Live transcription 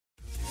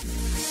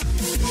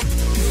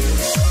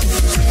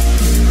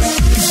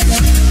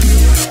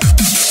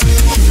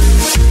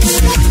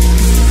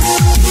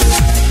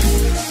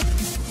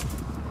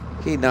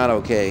not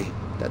okay.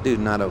 That dude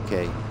not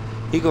okay.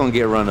 He gonna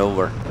get run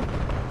over.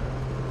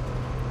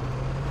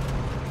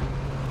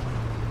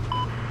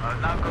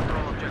 Now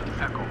control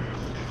objective Echo.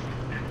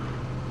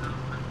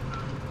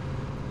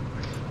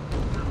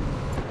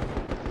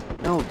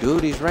 No,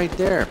 dude, he's right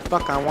there.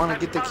 Fuck, I want to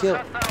get the kill.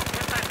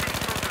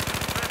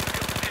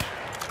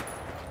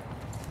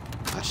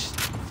 Gosh,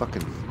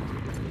 fucking.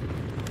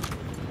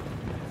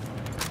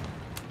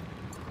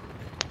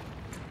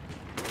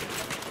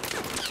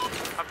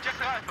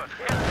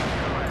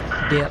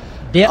 Dip,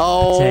 dip.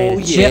 Oh, potato,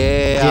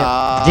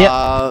 yeah.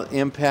 Dip, dip.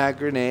 Impact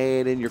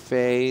grenade in your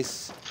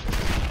face.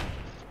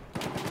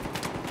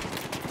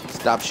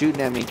 Stop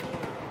shooting at me.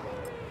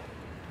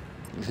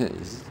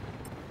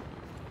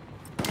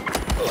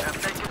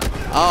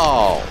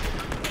 Oh.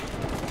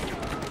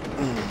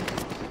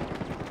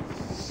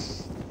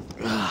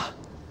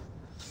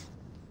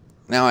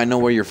 Now I know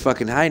where you're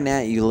fucking hiding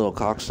at, you little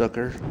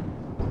cocksucker.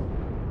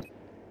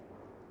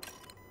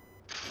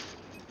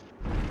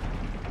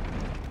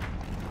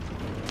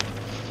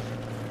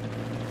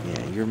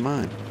 Yeah, you're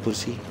mine,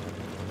 pussy.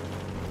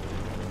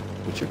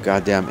 With your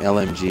goddamn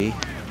LMG.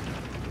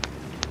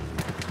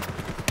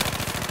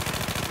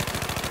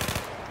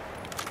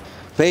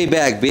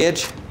 Payback,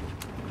 bitch.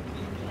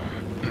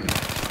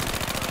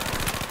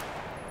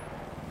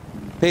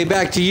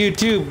 Payback to you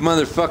too,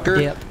 motherfucker.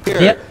 Dip, Here,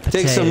 dip,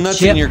 take some potato nuts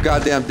chip. in your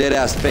goddamn dead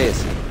ass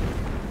face.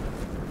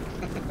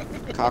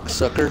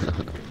 Cocksucker.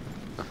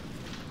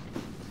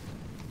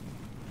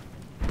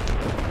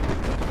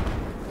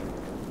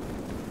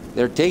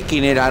 They're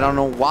taking it, I don't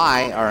know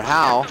why or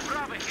how.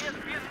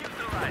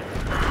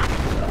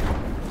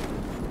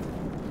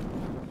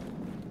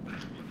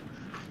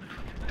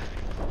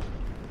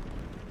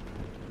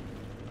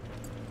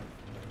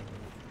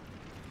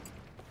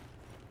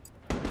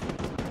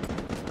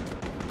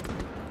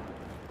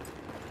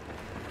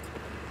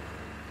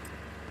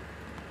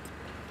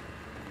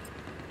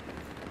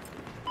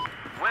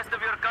 West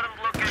of your current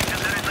location,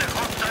 there is a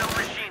hostile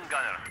machine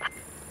gunner.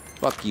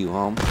 Fuck you,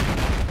 home.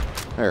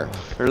 Here,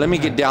 let me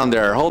get down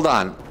there. Hold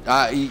on.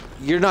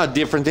 You're not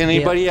different than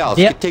anybody else.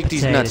 Dip, Take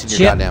these potato nuts in your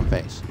chip. goddamn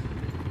face.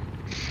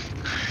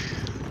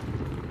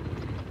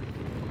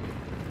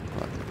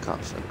 Fucking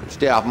cocksucker.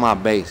 Stay off my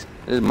base.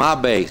 This is my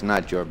base,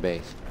 not your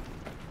base.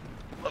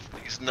 Love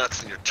these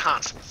nuts in your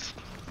tonsils.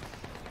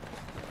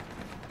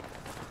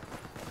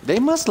 They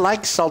must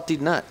like salty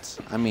nuts.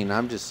 I mean,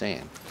 I'm just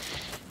saying.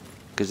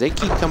 Because they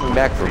keep coming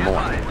back for more.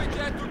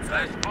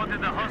 I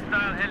spotted a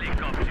hostile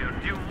helicopter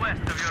due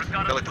west of your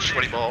current I like the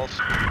sweaty balls.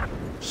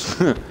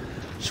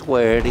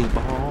 Sweaty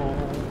ball.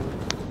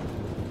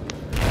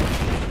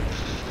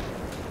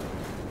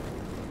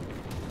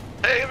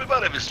 Hey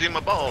everybody, have you seen my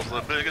balls?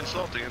 They're big and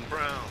salty and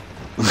brown.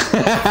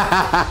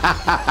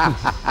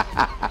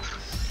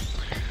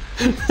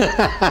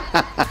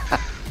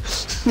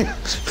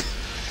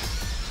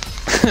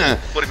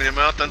 Put him in your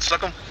mouth and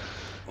suck him.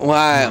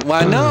 Why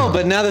no,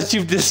 but now that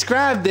you've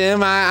described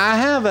them, I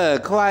have a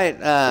quite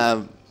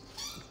a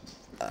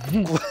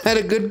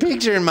good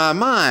picture in my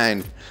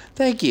mind.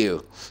 Thank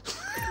you.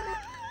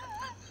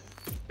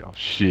 Oh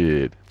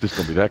shit! This is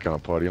gonna be that kind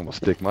of party. I'm gonna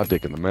stick my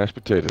dick in the mashed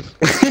potatoes.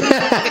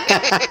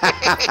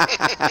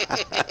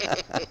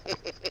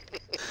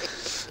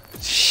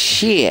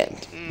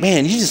 Shit,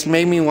 man, you just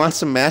made me want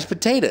some mashed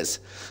potatoes.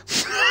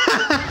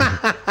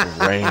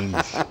 Rains.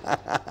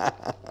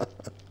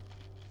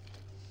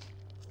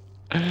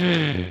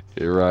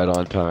 You're right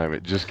on time.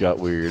 It just got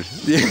weird.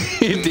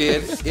 It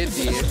did. It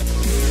did.